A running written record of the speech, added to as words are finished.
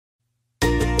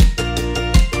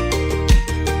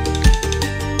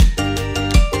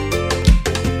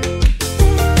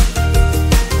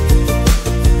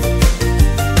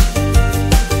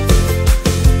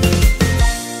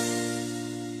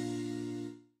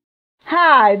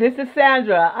Hi, this is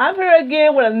Sandra. I'm here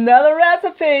again with another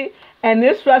recipe, and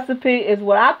this recipe is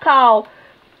what I call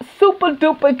super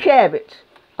duper cabbage.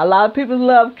 A lot of people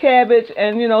love cabbage,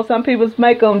 and some people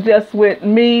make them just with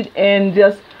meat and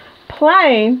just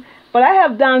plain, but I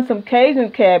have done some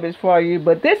Cajun cabbage for you,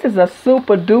 but this is a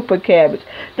super duper cabbage.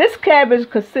 This cabbage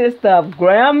consists of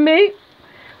ground meat,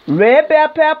 red bell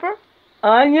pepper,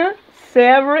 onion,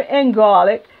 celery, and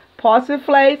garlic, parsley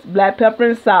flakes, black pepper,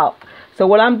 and salt. So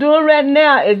what I'm doing right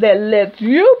now is that let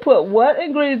you put what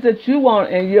ingredients that you want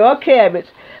in your cabbage,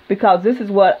 because this is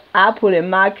what I put in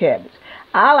my cabbage.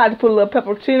 I like to put a little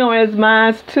pepperino in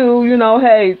mine too,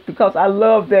 hey, because I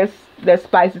love that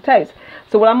spicy taste.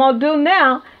 So what I'm going to do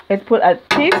now is put a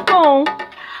teaspoon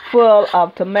full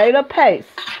of tomato paste.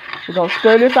 We're going to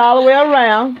stir this all the way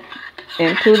around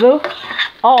into the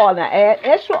oil. Now add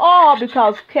extra oil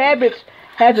because cabbage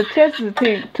has a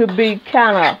tendency to be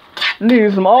kind of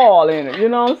leave some oil in it, you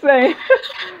know what I'm saying?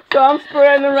 So I'm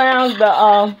spreading around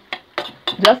the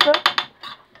just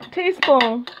a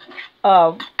teaspoon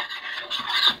of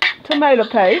tomato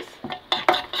paste,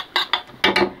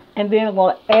 and then I'm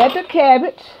going to add the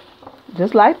cabbage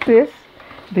just like this.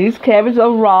 These cabbages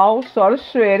are raw, sort of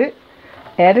shredded.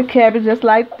 Add the cabbage just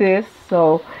like this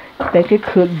so they can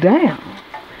cook down.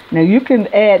 Now you can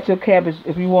add your cabbage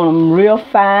if you want them real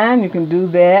fine, you can do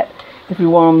that. If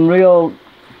you want them real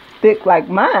thick like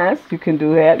mine, you can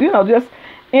do that. Just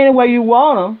any way you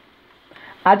want them.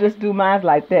 I just do mine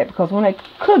like that because when they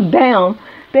cook down,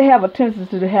 they have a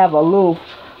tendency to have a little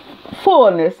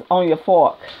fullness on your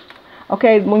fork.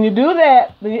 Okay, when you do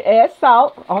that, then you add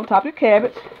salt on top of your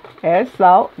cabbage. Add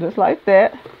salt, just like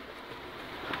that.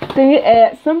 Then you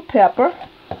add some pepper.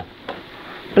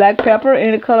 Black pepper,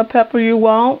 any color pepper you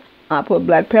want. I put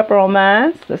black pepper on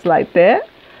mine, just like that.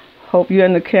 Hope you're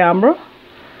in the camera.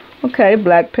 Okay,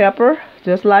 black pepper,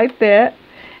 just like that.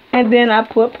 And then I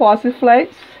put parsley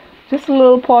flakes, just a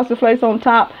little parsley flakes on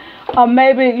top. Or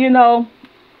maybe,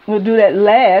 we'll do that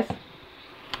last.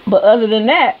 But other than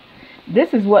that,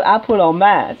 this is what I put on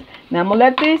mine. Now I'm going to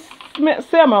let these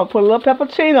simmer. I'll put a little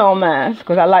pepperino on mine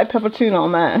because I like pepperino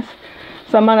on mine.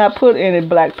 So I'm not put any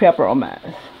black pepper on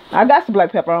mine. I got some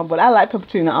black pepper on, but I like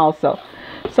pepperino also.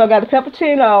 So I got the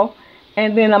pepperino.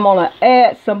 And then I'm going to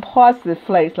add some parsley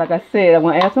flakes. Like I said, I'm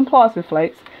going to add some parsley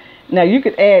flakes. Now, you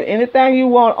can add anything you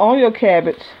want on your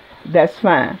cabbage. That's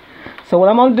fine. So what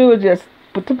I'm going to do is just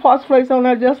put the parsley flakes on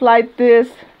there just like this.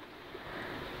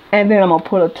 And then I'm going to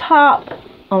put a top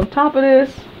on top of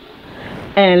this.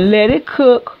 And let it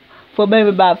cook for maybe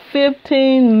about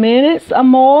 15 minutes or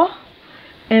more.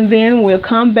 And then we'll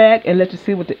come back and let you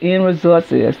see what the end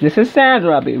result is. This is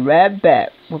Sandra. I'll be right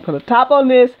back. We'll put a top on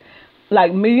this.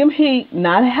 Like medium heat,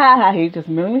 not high heat, just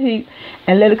medium heat,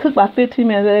 and let it cook about 15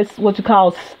 minutes. That's what you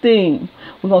call steam.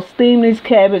 We're going to steam these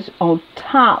cabbage on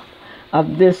top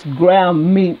of this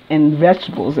ground meat and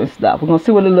vegetables and stuff. We're going to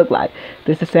see what it look like.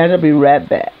 This is Sandra. I'll be right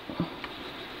back.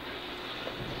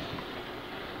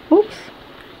 Oops.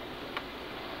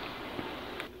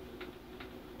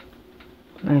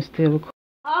 I'm still recording.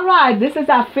 All right, this is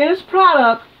our finished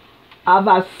product of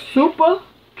our super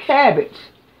cabbage.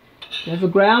 There's a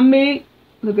ground meat.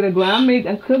 Look at the ground meat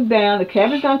and cook down. The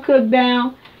cabbage done cook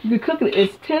down. You can cook it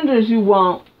as tender as you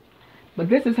want. But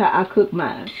this is how I cook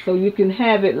mine. So you can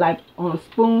have it like on a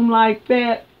spoon like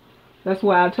that. That's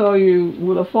why I told you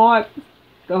with a fork.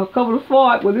 Cover the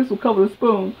fork. Well, this will cover the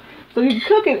spoon. So you can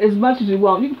cook it as much as you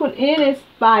want. You can put any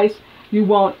spice you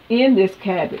want in this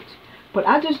cabbage. But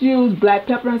I just use black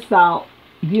pepper and salt.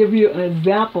 Give you an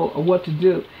example of what to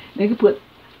do. And you can put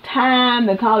thyme,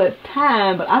 they call it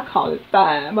thyme, but I call it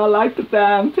thyme. I like the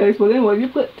thyme taste. But anyway, you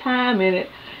put thyme in it.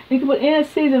 You can put any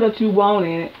season that you want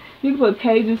in it. You can put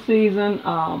Cajun season.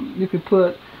 You can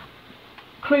put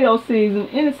Creole season.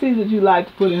 Any season that you like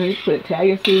to put in it. You can put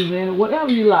Italian season in it.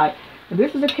 Whatever you like. And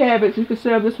this is a cabbage. You can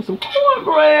serve this with some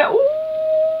cornbread.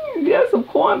 Ooh, yeah, some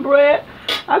cornbread.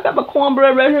 I got my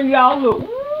cornbread right here, y'all. Look,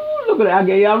 ooh, look at that. I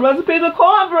gave y'all recipes of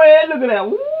cornbread. Look at that.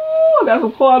 Ooh, I got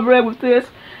some cornbread with this.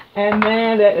 And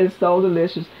man, that is so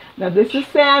delicious. Now this is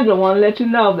Sandra. I want to let you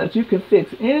know that you can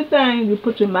fix anything you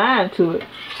put your mind to it.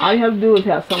 All you have to do is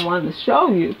have someone to show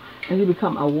you, and you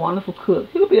become a wonderful cook.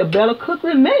 You'll be a better cook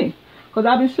than me, because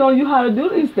I'll be showing you how to do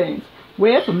these things.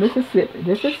 We're from Mississippi.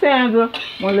 This is Sandra.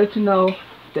 I want to let you know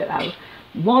that I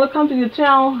want to come to your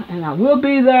channel, and I will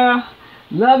be there.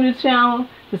 Love your channel.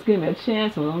 Just give me a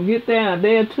chance. When I get there in a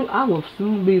day or two, I will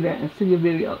soon be there and see your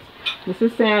videos. This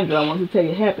is Sandra. I want to tell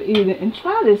you happy eating and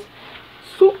try this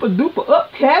super duper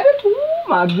up cabbage. Ooh,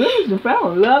 my goodness, your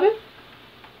family love it.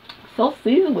 So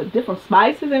seasoned with different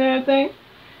spices and everything.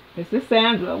 This is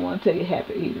Sandra. I want to tell you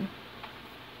happy eating.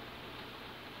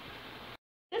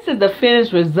 This is the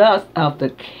finished results of the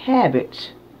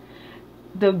cabbage.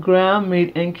 The ground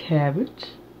meat and cabbage.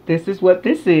 This is what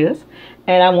this is.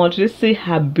 And I want you to see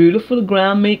how beautiful the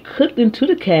ground meat cooked into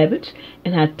the cabbage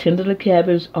and how tender the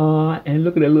cabbage are. And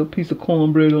look at that little piece of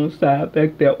cornbread on the side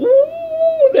back there.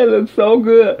 Ooh, that looks so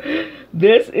good.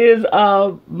 This is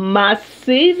my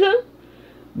seasoned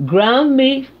ground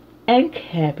meat and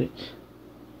cabbage.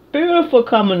 Beautiful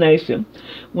combination.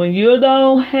 When you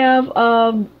don't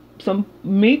have some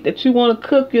meat that you want to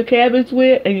cook your cabbage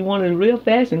with and you want it real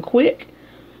fast and quick,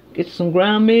 get some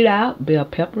ground meat out, bell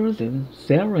peppers and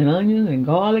celery and onions and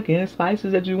garlic and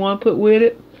spices that you want to put with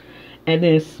it, and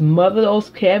then smother those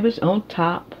cabbage on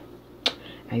top,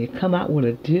 and you come out with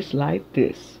a dish like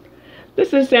this.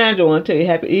 This is Sandra. I want to tell you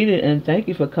happy eating and thank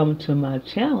you for coming to my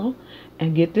channel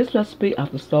and get this recipe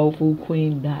off of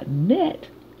soulfoodqueen.net.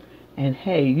 And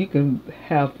hey, you can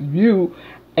have you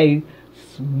a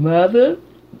smothered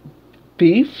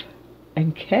beef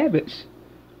and cabbage.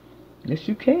 Yes,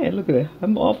 you can. Look at that.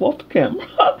 I'm off the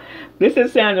camera. This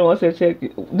is Sandra. Wants to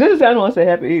say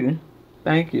happy eating.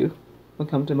 Thank you for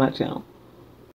coming to my channel.